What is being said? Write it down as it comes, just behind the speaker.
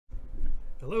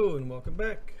Hello and welcome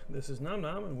back. This is Nom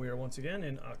Nom and we are once again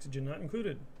in Oxygen Not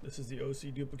Included. This is the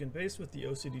O.C.Duplicant base with the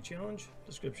OCD challenge.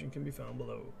 Description can be found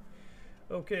below.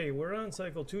 Okay, we're on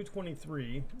cycle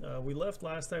 223. We left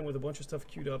last time with a bunch of stuff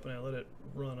queued up and I let it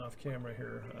run off camera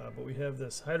here. But we have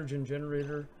this hydrogen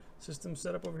generator system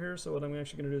set up over here. So what I'm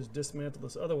actually going to do is dismantle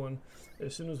this other one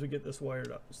as soon as we get this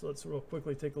wired up. So let's real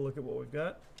quickly take a look at what we've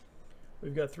got.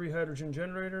 We've got 3 hydrogen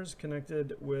generators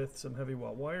connected with some heavy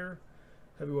watt wire.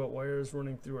 Heavy watt wires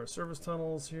running through our service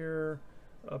tunnels here,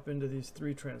 up into these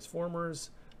 3 transformers.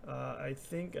 I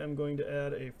think I'm going to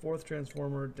add a 4th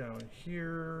transformer down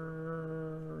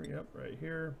here. Yep, right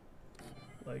here.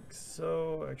 Like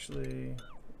so. Actually,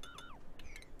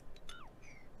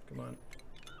 come on.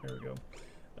 There we go.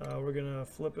 We're going to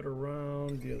flip it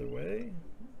around the other way.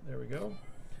 There we go.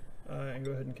 And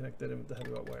go ahead and connect that in with the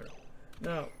heavy watt wire.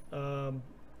 Now,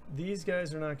 these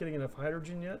guys are not getting enough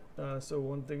hydrogen yet, so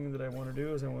one thing that I want to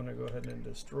do is I want to go ahead and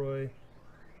destroy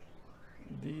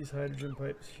these hydrogen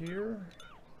pipes here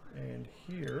and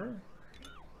here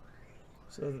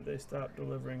so that they stop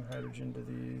delivering hydrogen to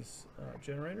these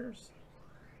generators.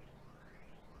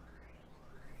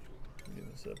 Give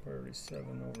this a priority 7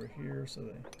 over here so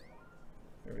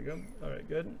there we go. Alright,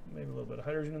 good. Maybe a little bit of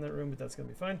hydrogen in that room, but that's going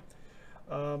to be fine.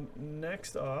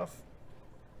 Next off,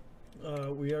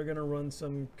 we are going to run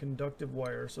some conductive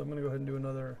wire. So I'm going to go ahead and do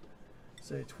another,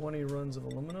 say, 20 runs of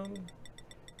aluminum.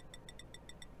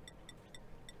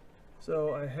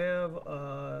 So I have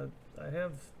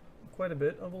quite a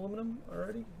bit of aluminum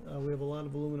already. We have a lot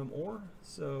of aluminum ore.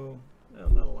 So, well,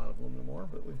 not a lot of aluminum ore,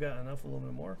 but we've got enough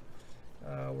aluminum ore.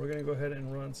 We're going to go ahead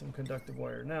and run some conductive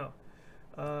wire. Now,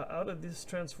 out of this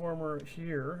transformer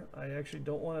here, I actually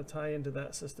don't want to tie into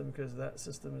that system because that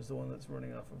system is the one that's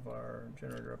running off of our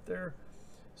generator up there.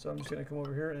 So I'm just going to come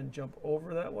over here and jump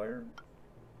over that wire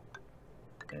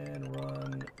and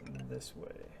run this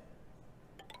way.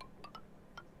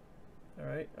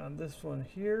 Alright, on this one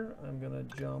here, I'm going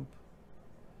to jump,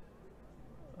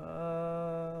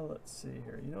 let's see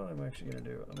here. You know what I'm actually going to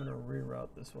do? I'm going to reroute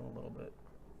this one a little bit.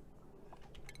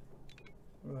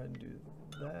 Go ahead and do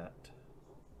that.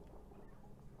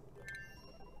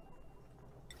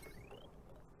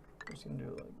 Just gonna do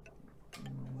it like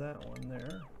that one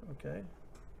there, okay.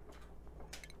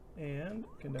 And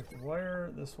conductive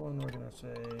wire, this one we're gonna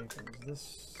say comes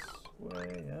this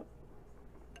way, yep.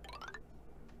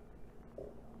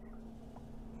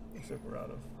 Looks like we're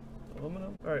out of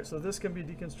aluminum. Alright, so this can be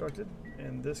deconstructed,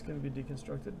 and this can be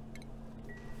deconstructed.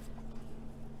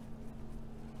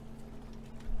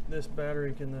 This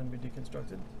battery can then be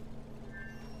deconstructed.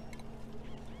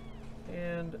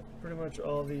 And pretty much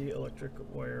all the electric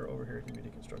wire over here can be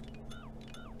deconstructed.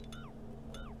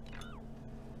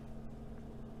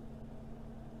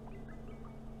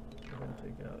 I'm going to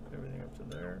take out everything up to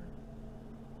there.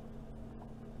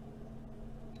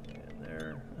 And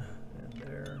there, and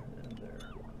there, and there.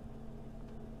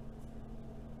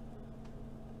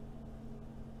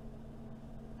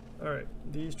 Alright,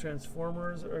 these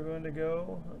transformers are going to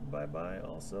go bye-bye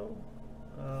also.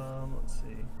 Let's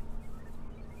see.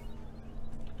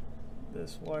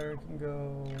 This wire can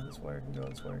go, this wire can go,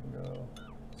 this wire can go.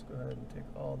 Let's go ahead and take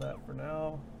all that for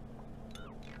now.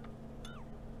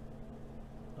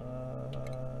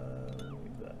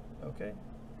 Leave that. Okay.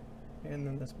 And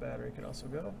then this battery can also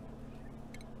go.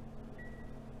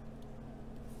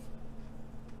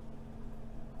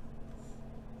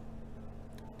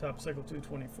 Top cycle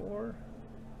 224.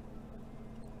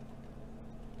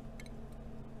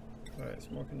 Alright,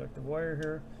 some more conductive wire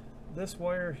here. This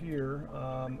wire here,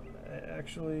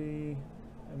 actually,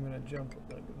 I'm going to jump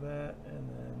like that and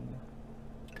then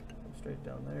go straight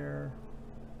down there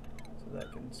so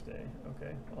that can stay.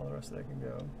 Okay, all the rest of that can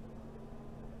go.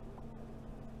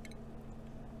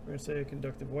 We're going to say a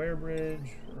conductive wire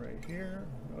bridge right here.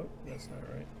 Oh, that's not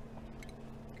right.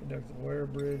 Conductive wire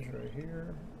bridge right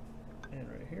here and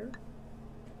right here.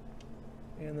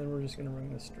 And then we're just going to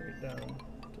bring this straight down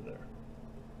to there.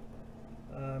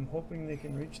 I'm hoping they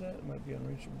can reach that. It might be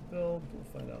unreachable build. We'll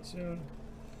find out soon.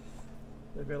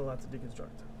 They've got a lot to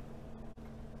deconstruct.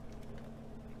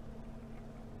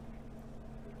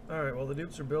 Alright, while the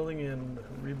dupes are building and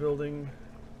rebuilding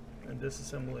and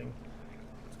disassembling,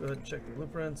 let's go ahead and check the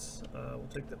blueprints. We'll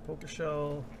take that poker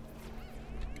shell.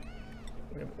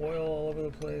 We have oil all over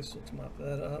the place, so let's mop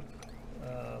that up.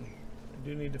 I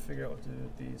do need to figure out what to do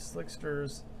with these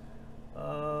slicksters.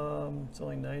 It's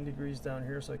only 9 degrees down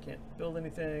here, so I can't build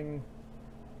anything.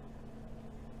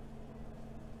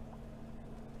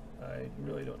 I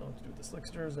really don't know what to do with the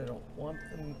slicksters. I don't want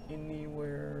them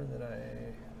anywhere that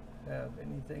I have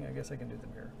anything. I guess I can do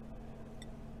them here.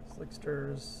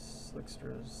 Slicksters,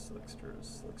 slicksters,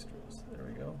 slicksters, slicksters. There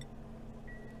we go.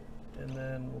 And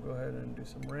then we'll go ahead and do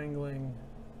some wrangling.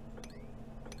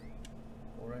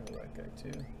 We'll wrangle that guy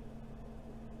too.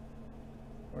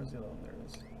 Where's the other one? There it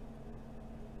is.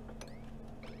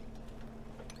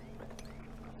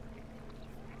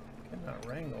 Cannot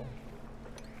wrangle.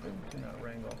 Cannot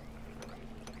wrangle.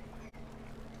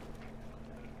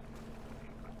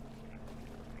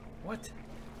 What?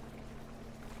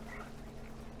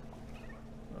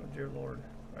 Oh dear Lord.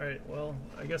 Alright, well,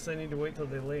 I guess I need to wait till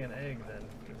they lay an egg then,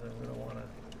 because I'm going to want to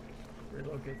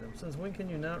relocate them. Since when can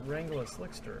you not wrangle a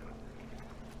slickster?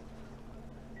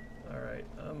 Alright,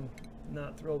 I'm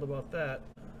not thrilled about that.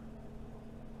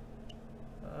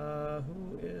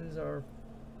 Who is our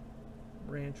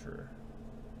rancher?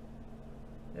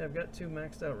 Yeah, I've got 2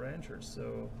 maxed out ranchers,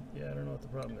 so yeah, I don't know what the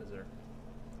problem is there.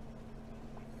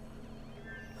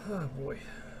 Oh boy.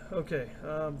 Okay,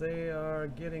 they are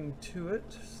getting to it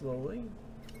slowly.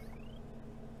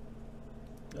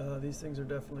 These things are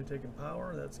definitely taking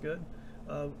power, that's good.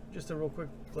 Just a real quick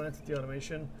glance at the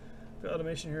automation. The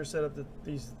automation here set up that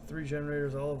these 3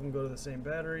 generators, all of them go to the same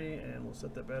battery, and we'll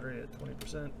set that battery at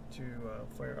 20% to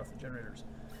fire off the generators.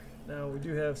 Now we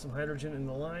do have some hydrogen in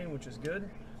the line, which is good.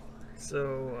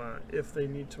 So if they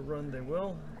need to run, they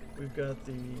will. We've got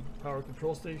the power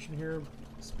control station here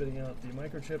spitting out the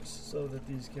microchips so that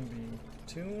these can be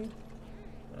tuned.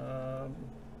 Let's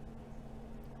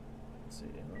see,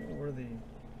 I don't know where the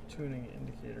tuning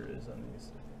indicator is on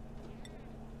these.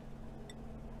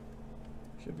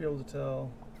 Should be able to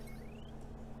tell.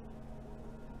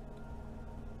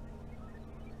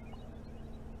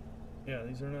 Yeah,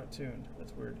 these are not tuned.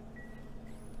 That's weird.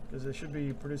 Because they should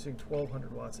be producing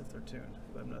 1200 watts if they're tuned,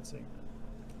 but I'm not seeing that.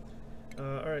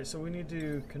 Alright, so we need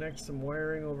to connect some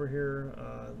wiring over here.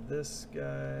 This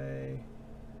guy,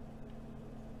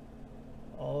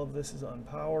 all of this is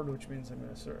unpowered, which means I'm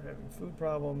going to start having food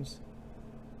problems.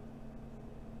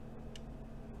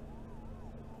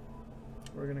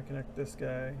 We're going to connect this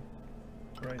guy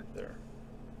right there.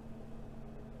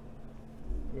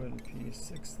 Go ahead and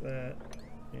P6 that,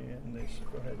 and they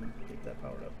should go ahead and get that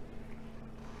powered up.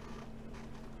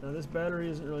 Now this battery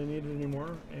isn't really needed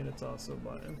anymore, and it's also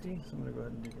about empty, so I'm going to go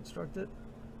ahead and deconstruct it.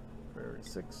 Priority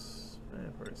 6,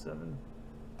 priority 7.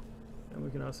 And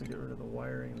we can also get rid of the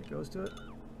wiring that goes to it.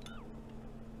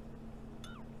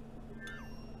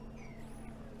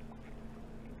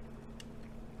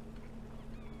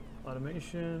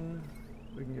 Automation,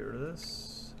 we can get rid of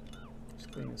this.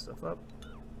 Just cleaning stuff up.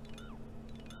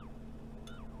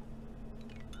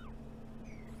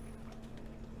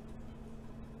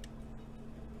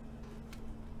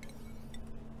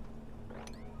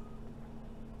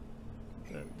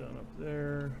 That done up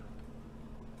there.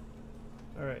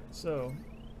 Alright, so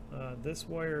this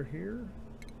wire here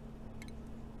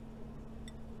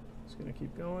is going to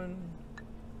keep going.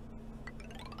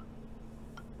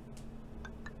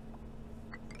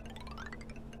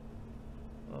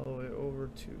 All the way over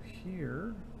to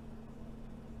here.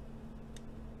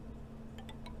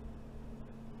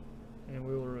 And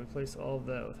we will replace all of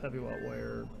that with heavy watt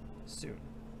wire soon.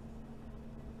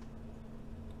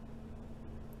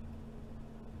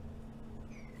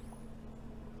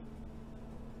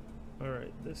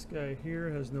 Alright, this guy here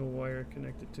has no wire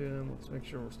connected to him. Let's make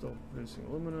sure we're still producing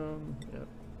aluminum. Yep.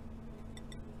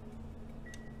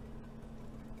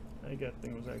 I think that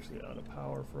thing was actually out of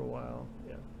power for a while.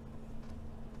 Yeah.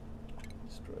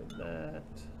 Destroy that.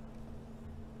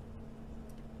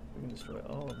 We can destroy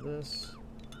all of this.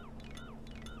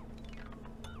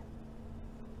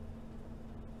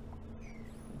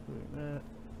 Including that.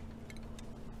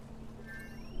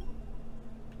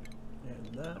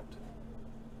 And that.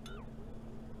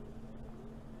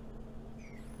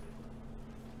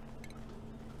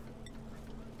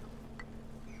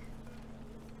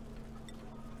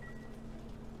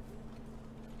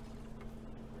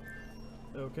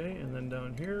 Okay, and then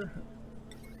down here,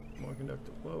 more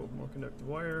conductive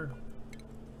wire.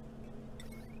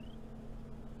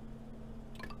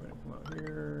 We're gonna come out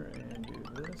here and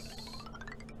do this.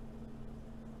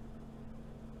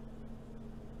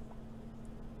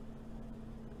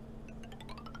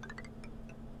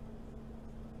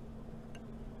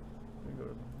 We go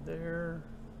there,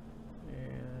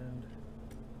 and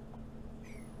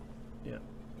yeah,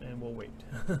 and we'll wait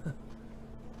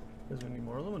because we need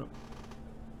more aluminum.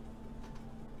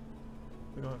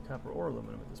 We don't have copper or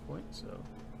aluminum at this point, so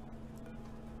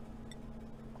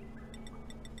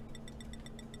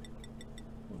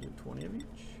we'll do 20 of each.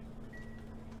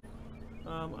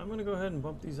 I'm going to go ahead and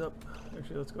bump these up.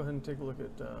 Actually, let's go ahead and take a look at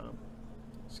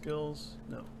skills.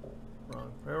 No,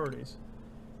 wrong. Priorities.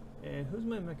 And who's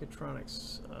my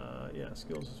mechatronics? Yeah,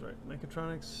 skills is right.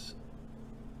 Mechatronics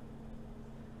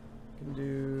can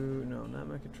do, no, not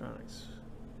mechatronics.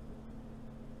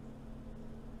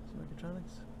 Is it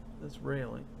mechatronics? That's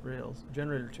rails,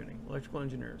 generator tuning, electrical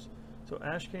engineers. So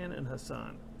Ashkan and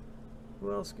Hassan.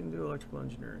 Who else can do electrical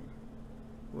engineering?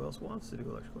 Who else wants to do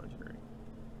electrical engineering?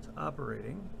 It's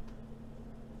operating.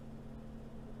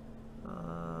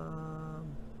 How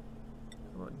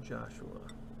about Joshua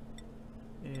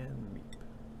and Meep?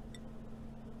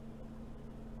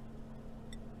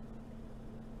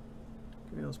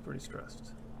 Camille's pretty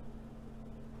stressed.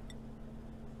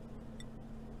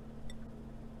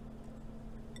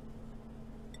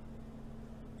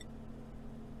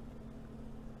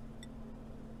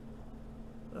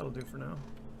 That'll do for now.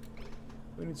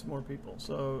 We need some more people.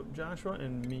 So Joshua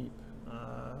and Meep.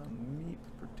 Meep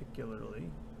particularly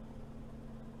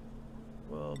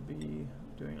will be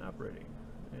doing operating.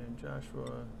 And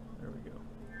Joshua, there we go.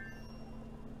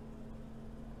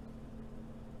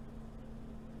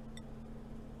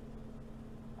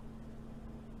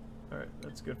 Alright,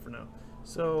 that's good for now.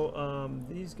 So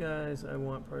these guys, I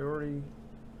want priority.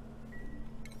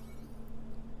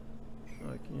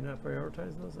 Can you not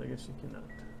prioritize those? I guess you cannot.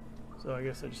 So I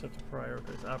guess I just have to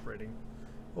prioritize operating.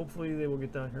 Hopefully they will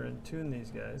get down here and tune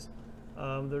these guys.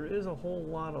 There is a whole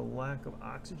lot of lack of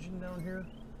oxygen down here.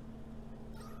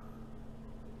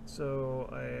 So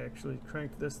I actually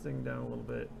cranked this thing down a little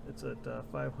bit. It's at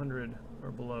 500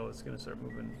 or below. It's going to start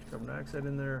moving carbon dioxide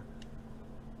in there.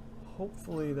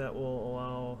 Hopefully that will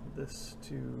allow this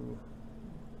to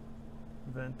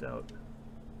vent out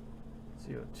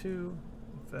CO2.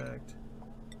 In fact,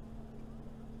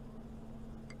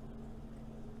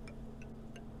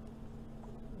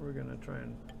 we're going to try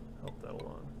and help that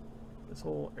along. This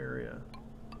whole area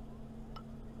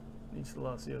needs to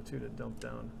allow CO2 to dump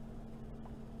down.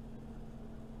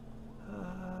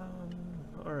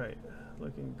 All right,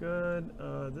 looking good.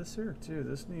 This here too.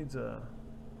 This needs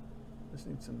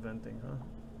some venting, huh?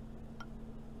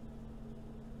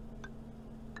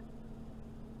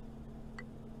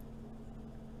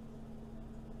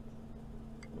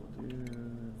 We'll do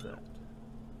that.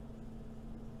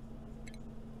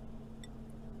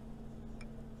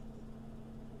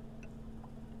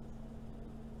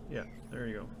 Yeah, there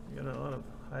you go. You got a lot of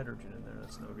hydrogen in there.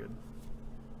 That's no good.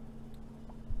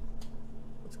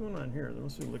 What's going on here? There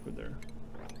must be liquid there.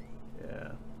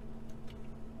 Yeah.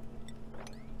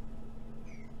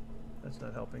 That's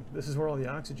not helping. This is where all the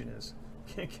oxygen is.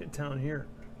 Can't get down here.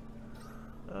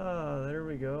 Ah, there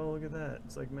we go. Look at that.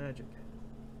 It's like magic.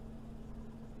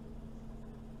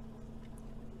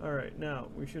 Alright, now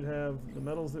we should have the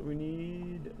metals that we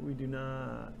need. We do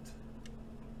not.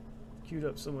 Queued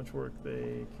up so much work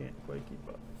they can't quite keep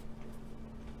up.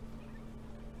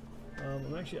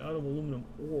 I'm actually out of aluminum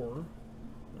ore,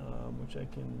 which I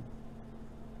can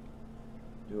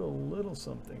do a little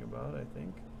something about, I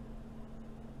think.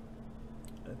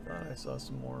 I thought I saw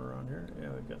some more around here. Yeah,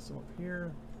 we've got some up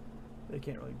here. They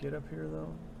can't really get up here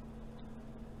though.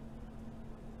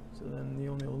 So then the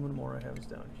only aluminum ore I have is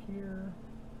down here.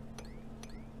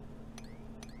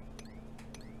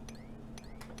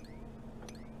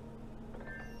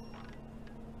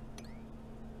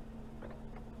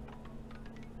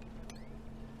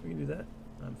 We can do that.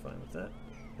 I'm fine with that.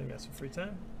 I got some free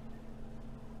time.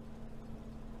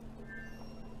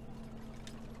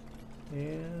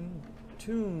 And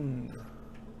tuned. Is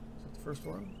that the first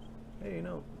one? Hey,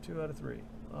 no, 2 out of 3.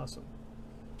 Awesome.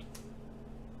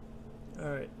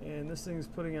 Alright, and this thing is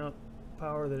putting out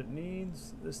power that it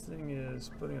needs. This thing is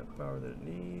putting out power that it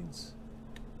needs.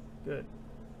 Good.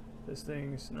 This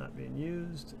thing's not being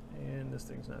used, and this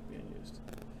thing's not being used.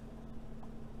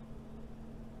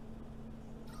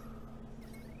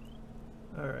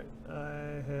 Alright,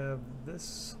 I have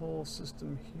this whole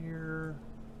system here.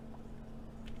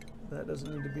 That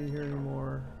doesn't need to be here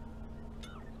anymore.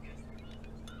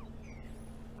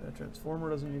 That transformer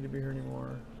doesn't need to be here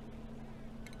anymore.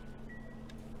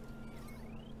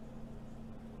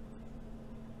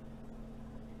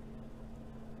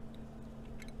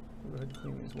 Go ahead and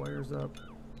clean these wires up.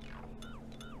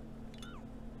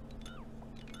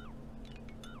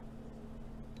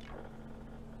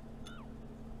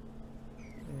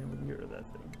 And we can get rid of that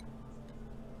thing.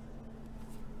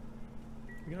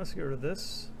 We can also get rid of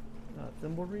this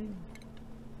thimble reed.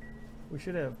 We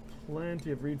should have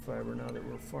plenty of reed fiber now that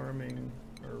we're farming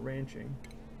or ranching.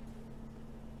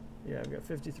 Yeah, I've got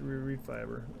 53 reed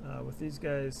fiber. With these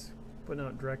guys putting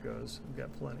out Drekkos, we've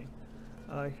got plenty.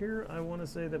 Here I want to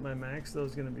say that my max though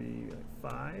is going to be like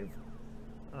 5.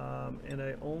 And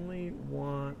I only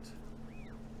want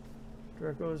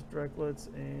Drekkos, Drecklets,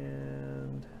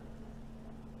 and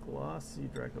Glossy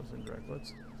Drekkos and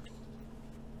Drecklets.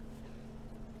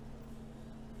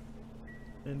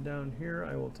 And down here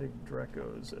I will take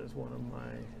Drekkos as one of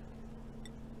my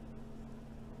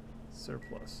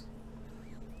surplus.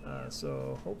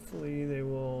 So hopefully they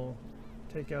will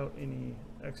take out any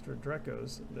extra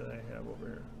Drekkos that I have over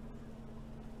here.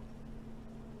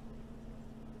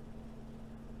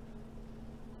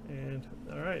 And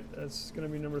alright, that's going to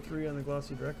be number 3 on the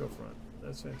Glossy Drecko front.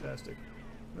 That's fantastic.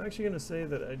 I'm actually going to say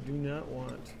that I do not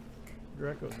want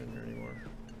Drekkos in here anymore.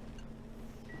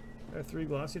 I have 3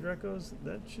 Glossy Drekkos.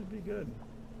 That should be good.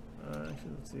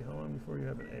 Actually, let's see. How long before you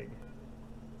have an egg?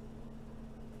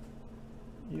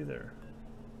 You there.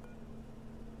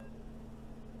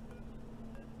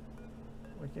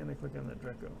 Why can't I click on that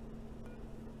Drecko?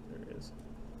 There it is.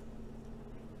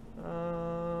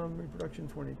 Reproduction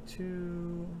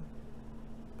 22.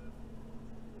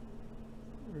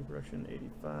 Reproduction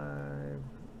 85.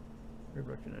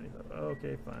 Reproduction 95.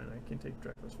 Okay, fine. I can take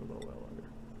Drekkos for a little while longer.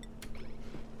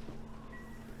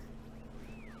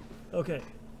 Okay.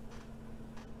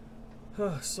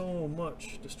 So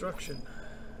much destruction.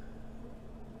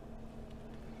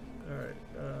 Alright,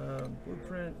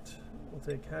 blueprint. We'll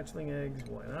take hatchling eggs.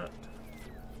 Why not?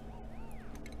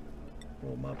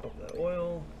 We'll mop up that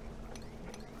oil.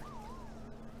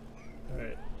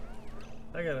 Alright.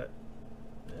 I gotta...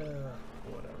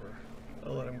 whatever.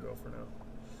 I'll let him go for now.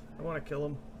 I want to kill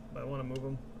him, but I want to move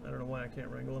him. I don't know why I can't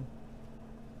wrangle him.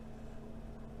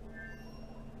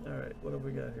 Alright, what have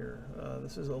we got here?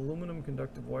 This is aluminum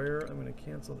conductive wire. I'm going to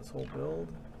cancel this whole build.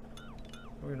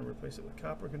 We're going to replace it with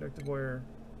copper conductive wire.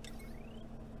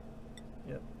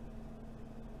 Yep.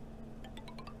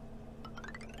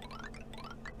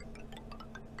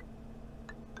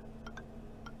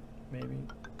 Maybe.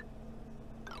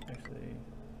 Actually,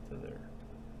 to there.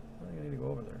 I think I need to go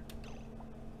over there.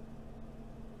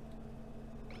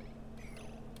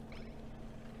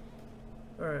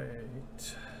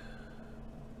 Alright.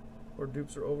 Or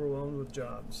dupes are overwhelmed with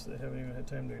jobs. They haven't even had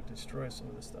time to destroy some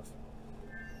of this stuff.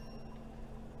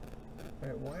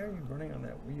 Alright, why are you running on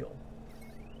that wheel?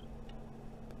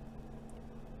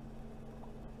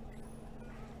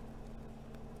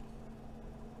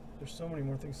 There's so many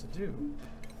more things to do.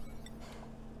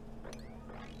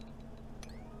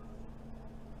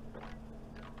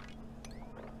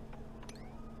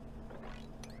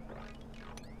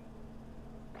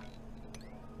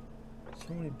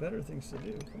 So many better things to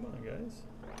do. Come on, guys.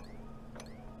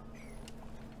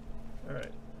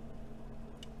 Alright.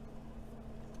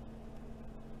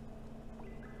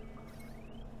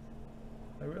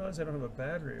 I realize I don't have a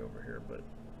battery over here, but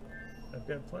I've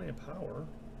got plenty of power.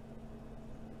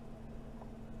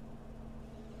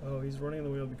 Oh, he's running the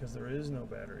wheel because there is no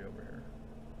battery over here.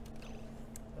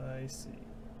 I see.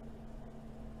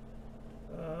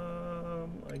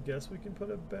 I guess we can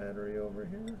put a battery over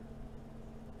here.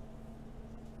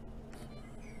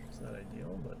 It's not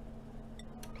ideal, but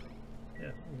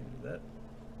yeah, we can do that.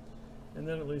 And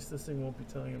then at least this thing won't be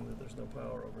telling him that there's no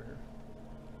power over here.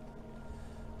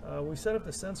 We set up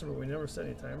the sensor, but we never set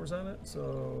any timers on it,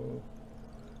 so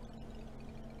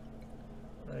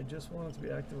I just want it to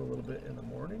be active a little bit in the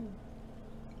morning.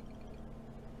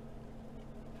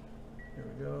 Here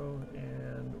we go,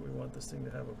 and we want this thing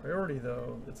to have a priority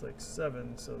though. It's like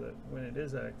 7, so that when it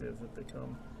is active, that they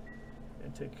come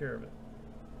and take care of it.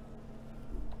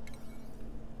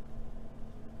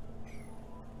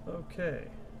 Okay.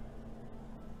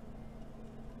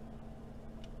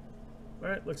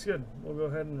 Alright, looks good. We'll go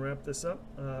ahead and wrap this up.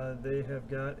 They have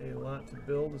got a lot to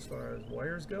build as far as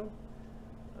wires go.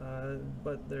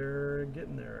 But they're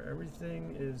getting there.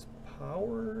 Everything is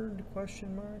powered,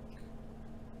 question mark.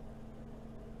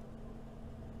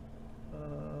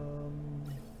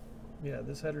 Yeah,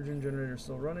 this hydrogen generator is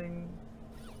still running.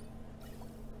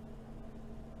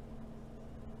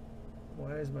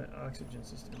 Why is my oxygen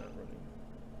system not running?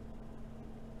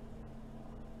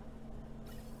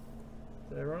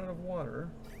 Did I run out of water?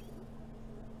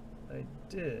 I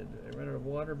did. I ran out of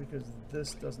water because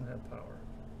this doesn't have power.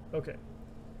 Okay.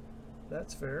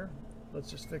 That's fair. Let's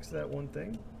just fix that one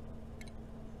thing.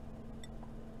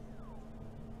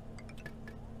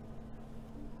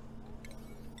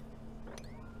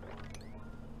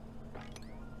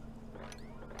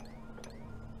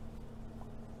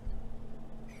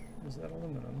 Is that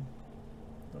aluminum?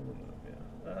 Aluminum,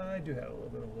 yeah. I do have a little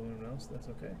bit of aluminum now, so that's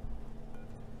okay.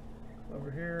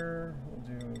 Over here,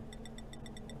 we'll do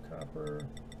copper.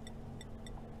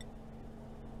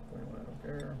 21, I don't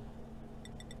care.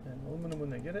 And aluminum when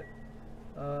they get it.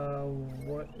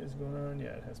 What is going on?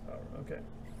 Yeah, it has power. Okay.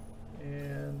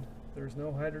 And there's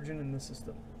no hydrogen in the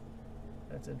system.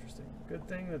 That's interesting. Good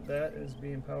thing that that is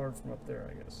being powered from up there,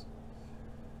 I guess.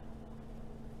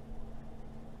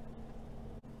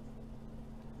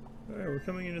 Alright, we're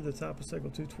coming into the top of cycle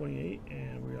 228,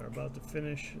 and we are about to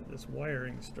finish this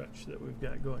wiring stretch that we've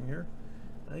got going here.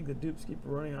 I think the dupes keep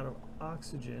running out of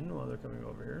oxygen while they're coming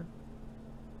over here.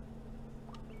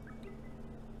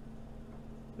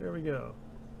 There we go.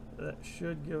 That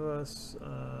should give us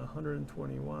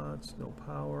 120 watts, no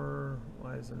power.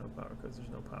 Why is there no power? Because there's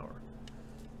no power.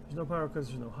 There's no power because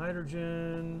there's no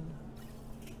hydrogen.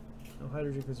 No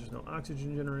hydrogen because there's no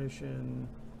oxygen generation.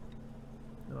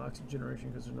 No oxygen generation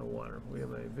because there's no water. We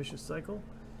have a vicious cycle.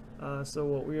 So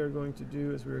what we are going to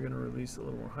do is we are going to release a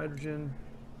little more hydrogen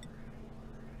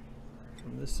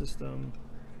from this system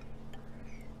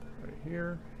right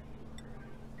here.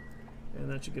 And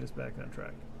that should get us back on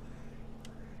track.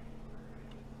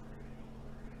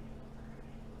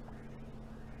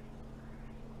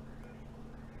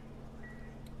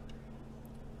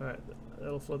 Alright,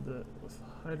 that'll flood with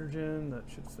hydrogen. That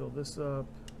should fill this up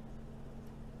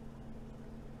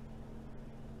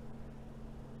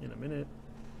in a minute.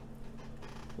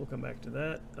 We'll come back to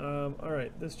that.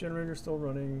 Alright, this generator is still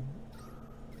running.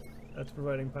 That's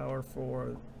providing power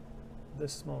for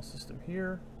this small system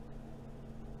here.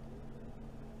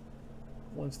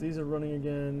 Once these are running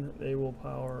again, they will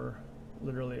power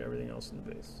literally everything else in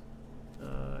the base.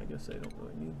 I guess I don't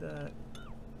really need that.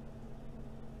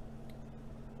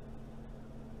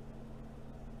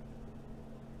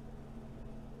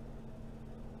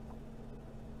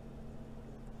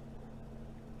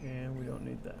 And we don't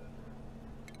need that.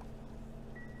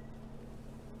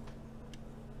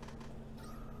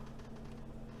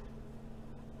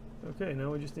 Okay,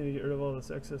 now we just need to get rid of all this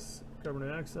excess carbon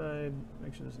dioxide,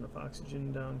 make sure there's enough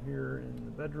oxygen down here in the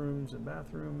bedrooms and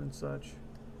bathroom and such.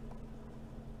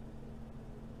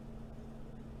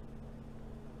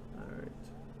 Alright.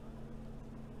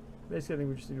 Basically, I think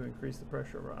we just need to increase the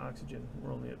pressure of our oxygen.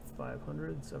 We're only at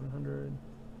 500, 700,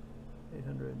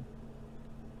 800.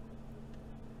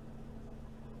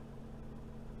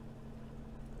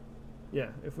 Yeah,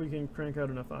 if we can crank out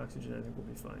enough oxygen, I think we'll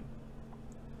be fine.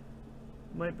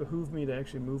 Might behoove me to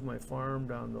actually move my farm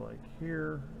down to like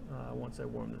here once I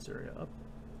warm this area up,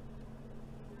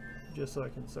 just so I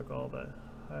can suck all that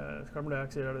carbon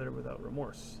dioxide out of there without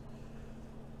remorse.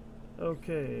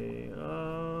 Okay,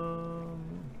 I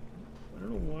don't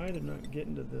know why they're not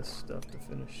getting to this stuff to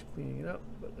finish cleaning it up,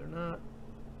 but they're not.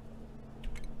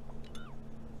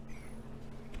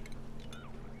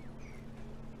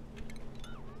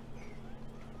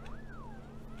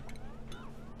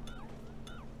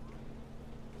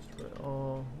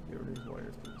 Get rid of these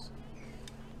wires, please.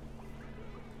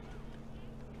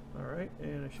 Alright,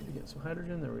 and I should be getting some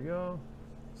hydrogen. There we go.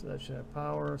 So that should have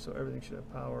power. So everything should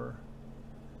have power,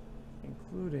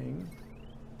 including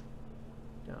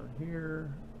down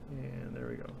here. And there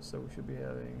we go. So we should be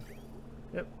having,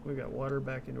 yep, we got water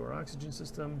back into our oxygen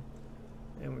system.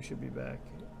 And we should be back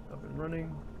up and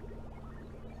running.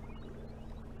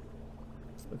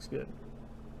 Looks good.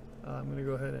 I'm going to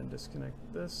go ahead and disconnect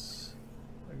this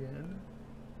again.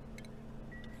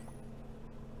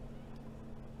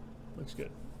 Looks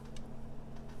good.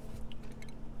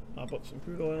 Mop up some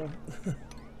crude oil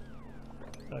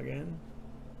again,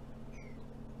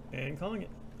 and calling it.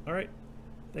 Alright,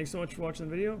 thanks so much for watching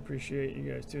the video. Appreciate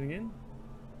you guys tuning in.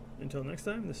 Until next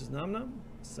time, this is Nom Nom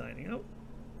signing out.